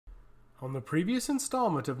On the previous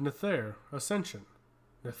installment of Nether Ascension,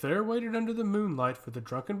 Nether waited under the moonlight for the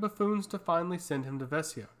drunken buffoons to finally send him to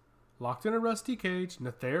Vesia. Locked in a rusty cage,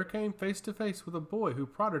 Nether came face to face with a boy who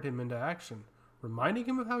prodded him into action, reminding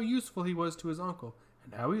him of how useful he was to his uncle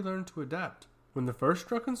and how he learned to adapt. When the first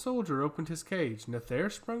drunken soldier opened his cage, Nether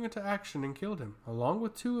sprung into action and killed him, along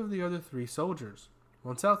with 2 of the other 3 soldiers.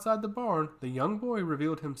 Once outside the barn, the young boy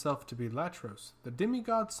revealed himself to be Latros, the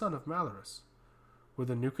demigod son of Malorus. With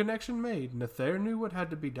a new connection made, Nether knew what had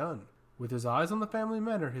to be done. With his eyes on the family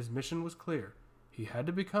manor, his mission was clear. He had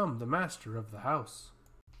to become the master of the house.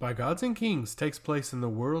 By Gods and Kings takes place in the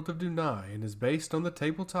world of Dunai and is based on the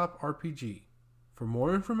tabletop RPG. For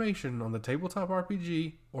more information on the tabletop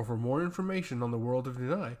RPG, or for more information on the world of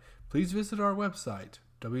Dunai, please visit our website,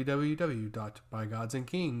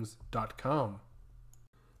 www.bygodsandkings.com.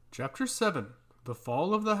 Chapter 7. The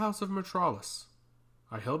Fall of the House of Metrolis.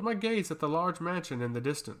 I held my gaze at the large mansion in the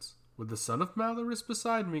distance. With the son of Malorus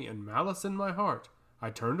beside me and malice in my heart, I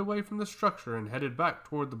turned away from the structure and headed back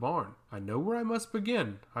toward the barn. I know where I must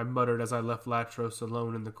begin, I muttered as I left Latros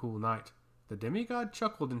alone in the cool night. The demigod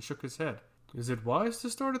chuckled and shook his head. Is it wise to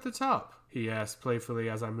start at the top? He asked playfully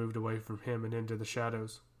as I moved away from him and into the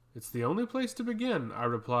shadows. It's the only place to begin, I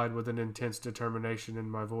replied with an intense determination in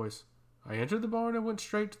my voice. I entered the barn and went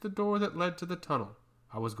straight to the door that led to the tunnel.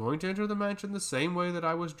 I was going to enter the mansion the same way that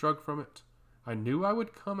I was drugged from it. I knew I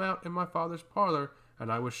would come out in my father's parlor,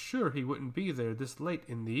 and I was sure he wouldn't be there this late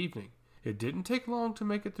in the evening. It didn't take long to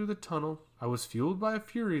make it through the tunnel. I was fueled by a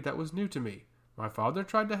fury that was new to me. My father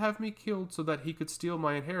tried to have me killed so that he could steal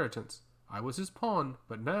my inheritance. I was his pawn,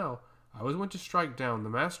 but now I was going to strike down the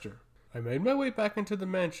master. I made my way back into the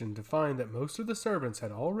mansion to find that most of the servants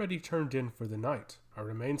had already turned in for the night. I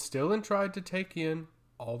remained still and tried to take in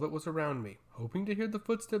all that was around me, hoping to hear the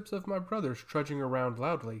footsteps of my brothers trudging around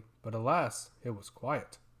loudly, but alas, it was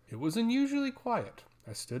quiet. It was unusually quiet.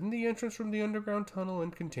 I stood in the entrance from the underground tunnel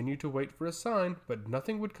and continued to wait for a sign, but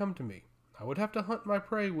nothing would come to me. I would have to hunt my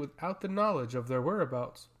prey without the knowledge of their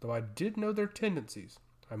whereabouts, though I did know their tendencies.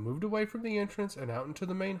 I moved away from the entrance and out into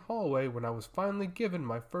the main hallway when I was finally given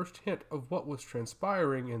my first hint of what was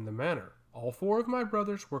transpiring in the manor. All 4 of my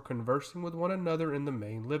brothers were conversing with one another in the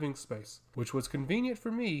main living space, which was convenient for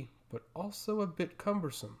me, but also a bit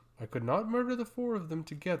cumbersome. I could not murder the 4 of them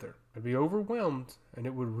together. I'd be overwhelmed, and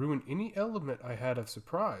it would ruin any element I had of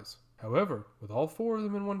surprise. However, with all 4 of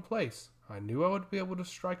them in one place, I knew I would be able to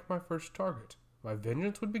strike my first target. My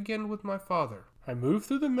vengeance would begin with my father. I moved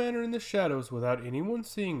through the manor in the shadows without anyone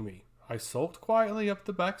seeing me. I sulked quietly up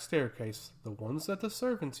the back staircase, the ones that the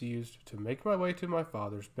servants used, to make my way to my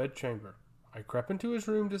father's bedchamber. I crept into his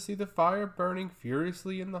room to see the fire burning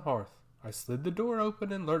furiously in the hearth. I slid the door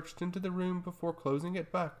open and lurched into the room before closing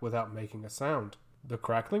it back without making a sound. The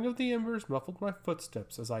crackling of the embers muffled my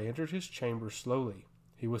footsteps as I entered his chamber slowly.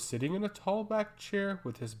 He was sitting in a tall-backed chair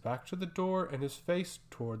with his back to the door and his face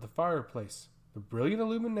toward the fireplace. The brilliant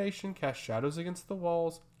illumination cast shadows against the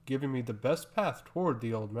walls, giving me the best path toward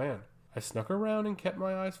the old man. I snuck around and kept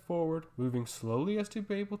my eyes forward, moving slowly as to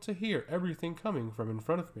be able to hear everything coming from in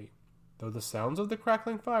front of me. Though the sounds of the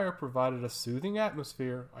crackling fire provided a soothing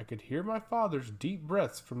atmosphere, I could hear my father's deep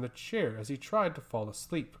breaths from the chair as he tried to fall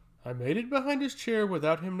asleep. I made it behind his chair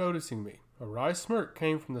without him noticing me. A wry smirk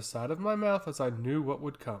came from the side of my mouth as I knew what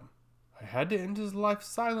would come. I had to end his life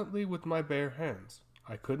silently with my bare hands.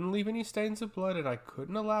 I couldn't leave any stains of blood, and I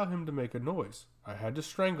couldn't allow him to make a noise. I had to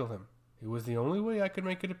strangle him. It was the only way I could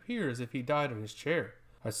make it appear as if he died in his chair.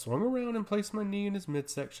 I swung around and placed my knee in his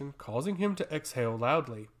midsection, causing him to exhale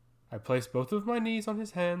loudly. I placed both of my knees on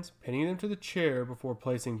his hands, pinning them to the chair before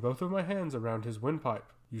placing both of my hands around his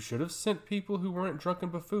windpipe. You should have sent people who weren't drunken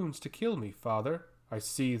buffoons to kill me, father. I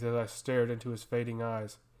seethed as I stared into his fading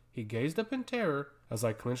eyes. He gazed up in terror as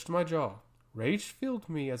I clenched my jaw. Rage filled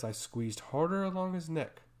me as I squeezed harder along his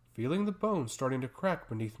neck, feeling the bones starting to crack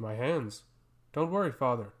beneath my hands. Don't worry,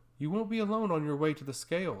 father. You won't be alone on your way to the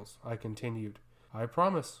scales, I continued. I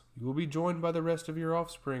promise you will be joined by the rest of your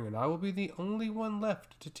offspring, and I will be the only one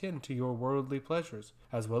left to tend to your worldly pleasures,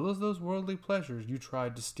 as well as those worldly pleasures you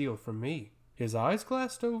tried to steal from me. His eyes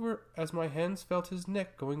glassed over as my hands felt his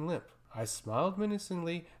neck going limp. I smiled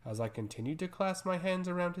menacingly as I continued to clasp my hands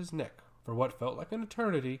around his neck. For what felt like an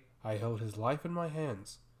eternity, I held his life in my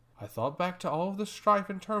hands. I thought back to all of the strife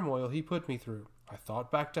and turmoil he put me through. I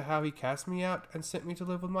thought back to how he cast me out and sent me to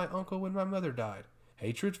live with my uncle when my mother died.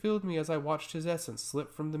 Hatred filled me as I watched his essence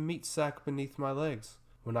slip from the meat sack beneath my legs.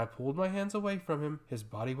 When I pulled my hands away from him, his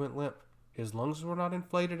body went limp. His lungs were not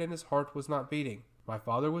inflated and his heart was not beating. My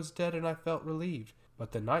father was dead and I felt relieved,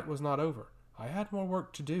 but the night was not over. I had more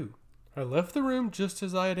work to do. I left the room just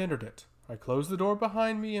as I had entered it. I closed the door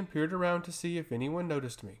behind me and peered around to see if anyone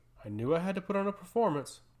noticed me. I knew I had to put on a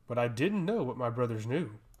performance, but I didn't know what my brothers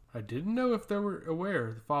knew. I didn't know if they were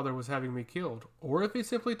aware the father was having me killed, or if he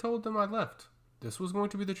simply told them I left. This was going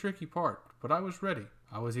to be the tricky part, but I was ready.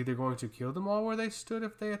 I was either going to kill them all where they stood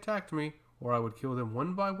if they attacked me, or I would kill them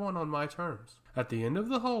one by one on my terms. At the end of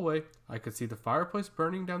the hallway, I could see the fireplace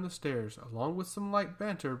burning down the stairs, along with some light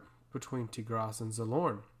banter between Tigras and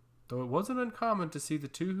Zalorn. Though it wasn't uncommon to see the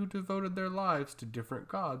two who devoted their lives to different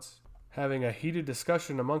gods having a heated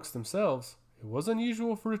discussion amongst themselves, it was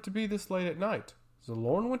unusual for it to be this late at night.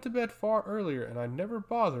 Zalorn went to bed far earlier, and I never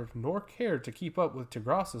bothered nor cared to keep up with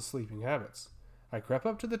Tigras' sleeping habits. I crept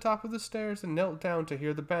up to the top of the stairs and knelt down to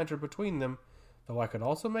hear the banter between them, though I could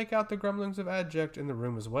also make out the grumblings of Adject in the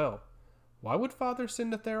room as well. "Why would father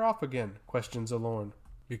send Nether off again?" questioned Zalorn.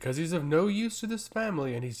 "Because he's of no use to this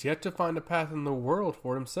family, and he's yet to find a path in the world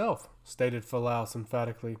for himself," stated Phalaus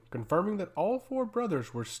emphatically, confirming that all four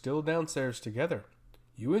brothers were still downstairs together.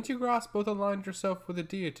 "You and Tigras both aligned yourself with a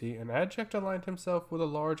deity, and Adject aligned himself with a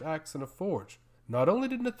large axe and a forge. Not only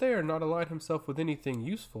did Nether not align himself with anything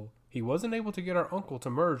useful, he wasn't able to get our uncle to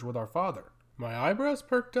merge with our father." My eyebrows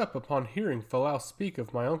perked up upon hearing Phalaus speak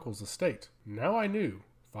of my uncle's estate. Now I knew.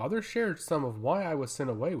 Father shared some of why I was sent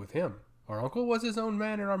away with him. Our uncle was his own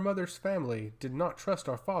man, and our mother's family did not trust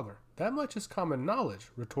our father. "That much is common knowledge,"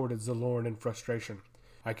 retorted Zalorn in frustration.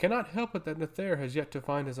 "I cannot help it that Nether has yet to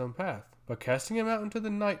find his own path, but casting him out into the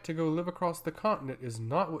night to go live across the continent is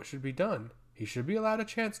not what should be done. He should be allowed a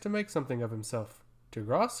chance to make something of himself."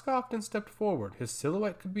 Tigras scoffed and stepped forward. His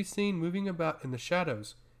silhouette could be seen moving about in the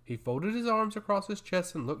shadows. He folded his arms across his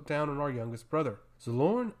chest and looked down on our youngest brother.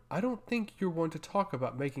 "Zalorn, I don't think you're one to talk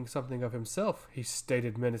about making something of himself," he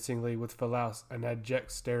stated menacingly, with Phalaus and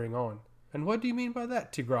Adject staring on. "And what do you mean by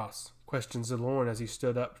that, Tigras?" questioned Zalorn as he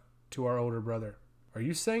stood up to our older brother. "Are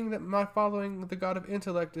you saying that my following the god of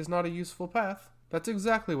intellect is not a useful path?" "That's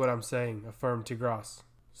exactly what I'm saying," affirmed Tigras.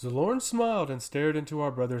 Zalorn smiled and stared into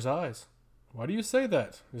our brother's eyes. "Why do you say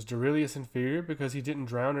that? Is Duilius inferior because he didn't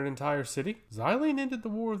drown an entire city?" "Xylene ended the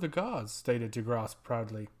War of the Gods," stated Tigras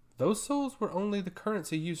proudly. "Those souls were only the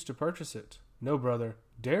currency used to purchase it." "No, brother.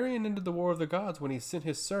 Darien ended the War of the Gods when he sent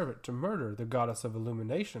his servant to murder the goddess of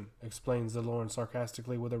illumination," explained Zalorn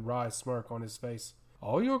sarcastically with a wry smirk on his face.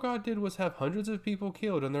 "All your god did was have hundreds of people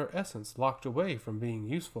killed and their essence locked away from being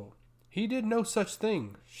useful." "He did no such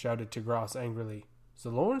thing," shouted Tigras angrily.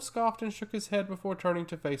 Zalorn scoffed and shook his head before turning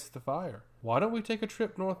to face the fire. "Why don't we take a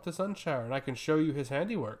trip north to Sunshire and I can show you his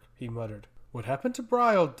handiwork?" he muttered. "What happened to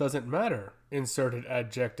Brial doesn't matter," inserted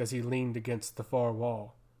Adject as he leaned against the far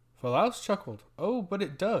wall. Phalaus chuckled. "Oh, but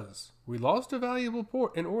it does. We lost a valuable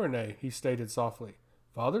port in Orine," he stated softly.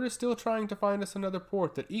 "Father is still trying to find us another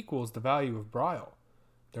port that equals the value of Brial."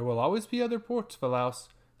 "There will always be other ports, Phalaus.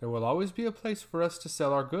 There will always be a place for us to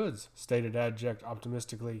sell our goods," stated Adject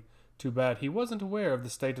optimistically. Too bad he wasn't aware of the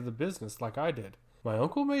state of the business like I did. My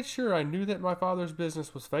uncle made sure I knew that my father's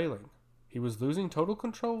business was failing. He was losing total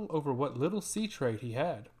control over what little sea trade he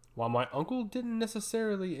had. While my uncle didn't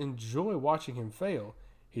necessarily enjoy watching him fail,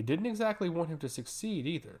 he didn't exactly want him to succeed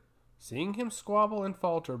either. Seeing him squabble and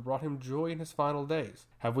falter brought him joy in his final days.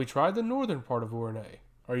 "Have we tried the northern part of Orine?"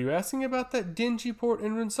 "Are you asking about that dingy port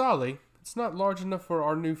in Rinsali? It's not large enough for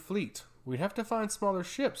our new fleet. We'd have to find smaller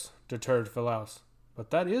ships," deterred Phalaus. "But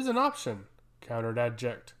that is an option," countered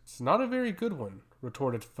Adject. "It's not a very good one,"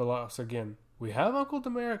 retorted Phalaus again. "We have Uncle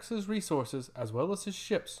Demerix's resources as well as his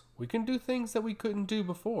ships. We can do things that we couldn't do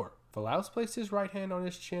before." Phalaus placed his right hand on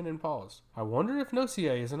his chin and paused. "I wonder if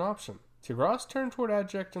Nocier is an option." Tigras turned toward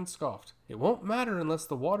Adject and scoffed. "It won't matter unless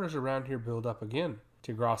the waters around here build up again,"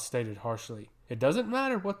 Tigras stated harshly. "It doesn't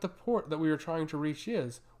matter what the port that we are trying to reach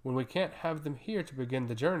is when we can't have them here to begin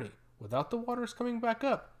the journey. Without the waters coming back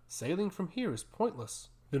up, sailing from here is pointless."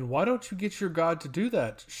 "Then why don't you get your god to do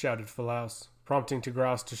that?" shouted Phalaus, prompting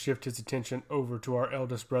Tigras to shift his attention over to our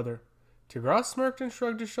eldest brother. Tigras smirked and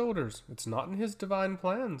shrugged his shoulders. "It's not in his divine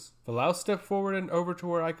plans." Phalaus stepped forward and over to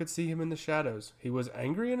where I could see him in the shadows. He was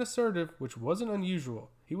angry and assertive, which wasn't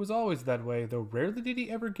unusual. He was always that way, though rarely did he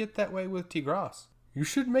ever get that way with Tigras. "You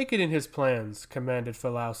should make it in his plans," commanded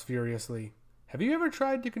Phalaus furiously. "Have you ever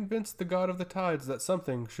tried to convince the god of the tides that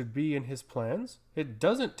something should be in his plans? It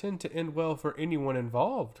doesn't tend to end well for anyone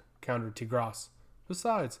involved," countered Tigras.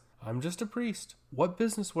 "Besides, I'm just a priest. What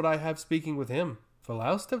business would I have speaking with him?"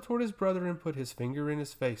 Phalaus stepped toward his brother and put his finger in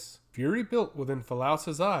his face. Fury built within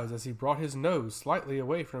Phalaus's eyes as he brought his nose slightly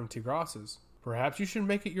away from Tigras's. "Perhaps you should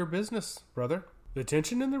make it your business, brother." The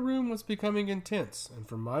tension in the room was becoming intense, and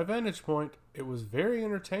from my vantage point, it was very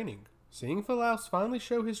entertaining. Seeing Phalaus finally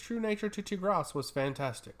show his true nature to Tigras was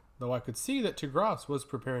fantastic. though I could see that Tigras was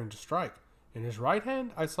preparing to strike. In his right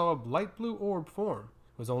hand, I saw a light blue orb form.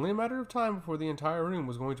 It was only a matter of time before the entire room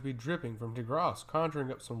was going to be dripping from Tigras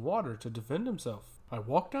conjuring up some water to defend himself. I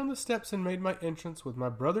walked down the steps and made my entrance with my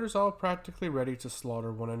brothers all practically ready to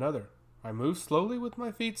slaughter one another. I moved slowly with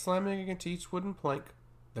my feet slamming against each wooden plank.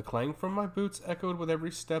 The clang from my boots echoed with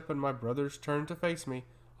every step, and my brothers turned to face me,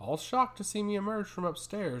 all shocked to see me emerge from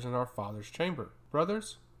upstairs in our father's chamber.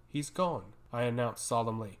 "Brothers, he's gone," I announced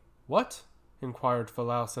solemnly. "What?" inquired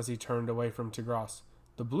Phalaus as he turned away from Tigras.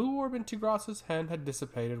 The blue orb in Tigras's hand had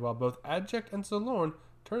dissipated while both Adject and Zalorn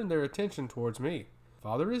turned their attention towards me.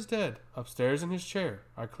 "Father is dead, upstairs in his chair,"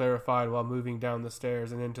 I clarified while moving down the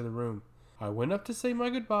stairs and into the room. I went up to say my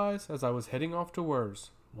goodbyes as I was heading off to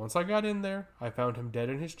Wurs. Once I got in there, I found him dead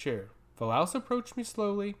in his chair. Phalaus approached me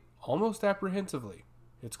slowly, almost apprehensively.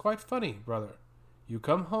 "It's quite funny, brother. You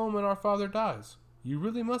come home and our father dies. You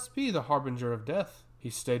really must be the harbinger of death," he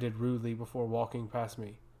stated rudely before walking past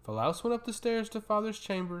me. Phalaus went up the stairs to father's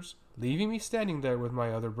chambers, leaving me standing there with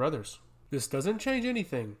my other brothers. "This doesn't change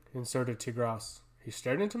anything," inserted Tigras. He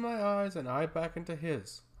stared into my eyes and I back into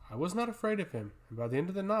his. I was not afraid of him, and by the end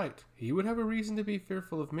of the night, he would have a reason to be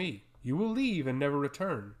fearful of me. "You will leave and never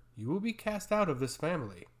return. You will be cast out of this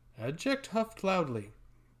family." Adject huffed loudly.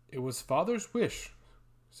 "It was father's wish,"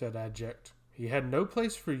 said Adject. "He had no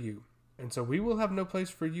place for you, and so we will have no place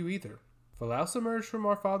for you either." Phalaus emerged from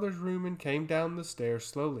our father's room and came down the stairs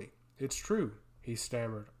slowly. "It's true," he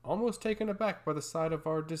stammered, almost taken aback by the sight of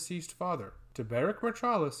our deceased father. "Tiberic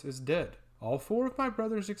Metralis is dead." All four of my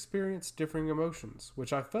brothers experienced differing emotions,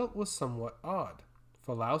 which I felt was somewhat odd.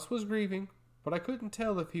 Phalaus was grieving, but I couldn't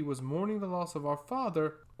tell if he was mourning the loss of our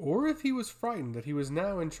father, or if he was frightened that he was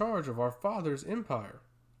now in charge of our father's empire.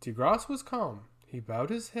 Tigras was calm. He bowed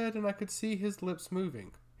his head and I could see his lips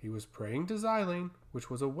moving. He was praying to Xylene, which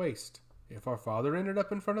was a waste. If our father ended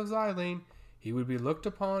up in front of Xylene, he would be looked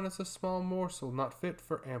upon as a small morsel not fit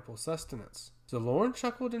for ample sustenance. Zalorn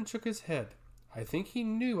chuckled and shook his head. I think he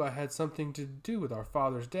knew I had something to do with our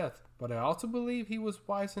father's death, but I also believe he was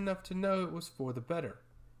wise enough to know it was for the better.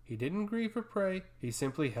 He didn't grieve or pray, he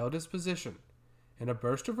simply held his position. In a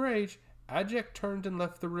burst of rage, Adject turned and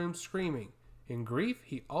left the room screaming. In grief,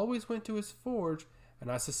 he always went to his forge, and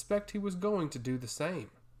I suspect he was going to do the same.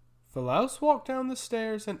 Phalaus walked down the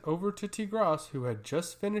stairs and over to Tigras, who had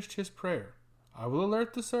just finished his prayer. "I will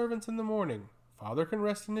alert the servants in the morning. Father can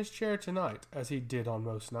rest in his chair tonight, as he did on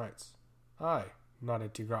most nights." "Aye,"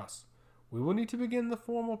 nodded Tigras. "We will need to begin the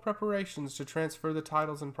formal preparations to transfer the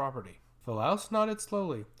titles and property." Phalaus nodded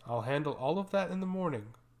slowly. "I'll handle all of that in the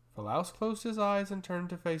morning." Phalaus closed his eyes and turned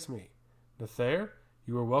to face me. "Nether,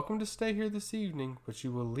 you are welcome to stay here this evening, but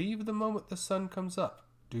you will leave the moment the sun comes up.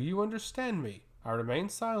 Do you understand me?" I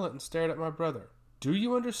remained silent and stared at my brother. "Do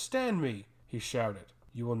you understand me?" he shouted.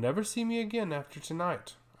 "You will never see me again after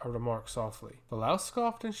tonight," I remarked softly. Phalaus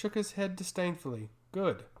scoffed and shook his head disdainfully.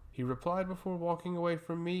 "Good," he replied before walking away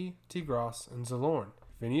from me, Tigras, and Zalorn.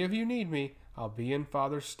 "If any of you need me, I'll be in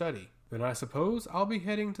father's study." "Then I suppose I'll be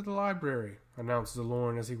heading to the library," announced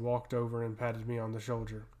Zalorn as he walked over and patted me on the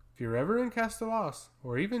shoulder. "If you're ever in Castellas,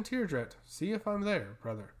 or even Teardret, see if I'm there,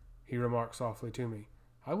 brother," he remarked softly to me.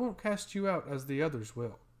 "I won't cast you out as the others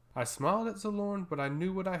will." I smiled at Zalorn, but I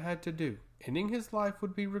knew what I had to do. Ending his life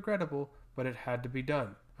would be regrettable, but it had to be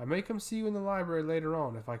done. "I may come see you in the library later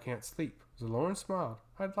on if I can't sleep." Zalorn smiled.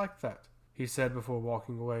 "I'd like that," he said before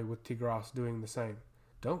walking away, with Tigras doing the same.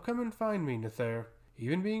 "Don't come and find me, Nether.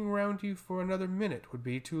 Even being around you for another minute would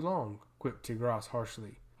be too long," quipped Tigras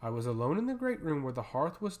harshly. I was alone in the great room where the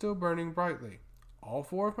hearth was still burning brightly. All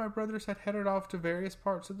four of my brothers had headed off to various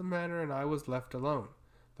parts of the manor, and I was left alone.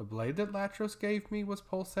 The blade that Latros gave me was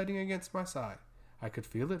pulsating against my side. I could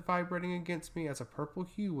feel it vibrating against me as a purple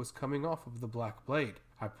hue was coming off of the black blade.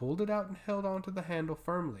 I pulled it out and held onto the handle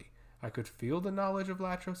firmly. I could feel the knowledge of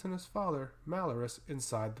Latros and his father, Malorus,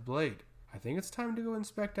 inside the blade. "I think it's time to go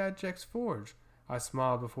inspect Adject's forge," I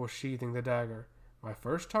smiled before sheathing the dagger. My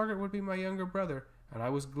first target would be my younger brother, and I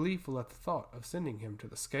was gleeful at the thought of sending him to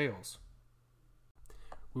the scales.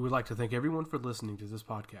 We would like to thank everyone for listening to this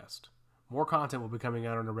podcast. More content will be coming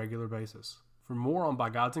out on a regular basis. For more on By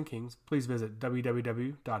Gods and Kings, please visit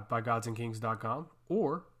www.bygodsandkings.com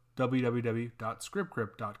or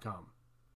www.scriptcrypt.com.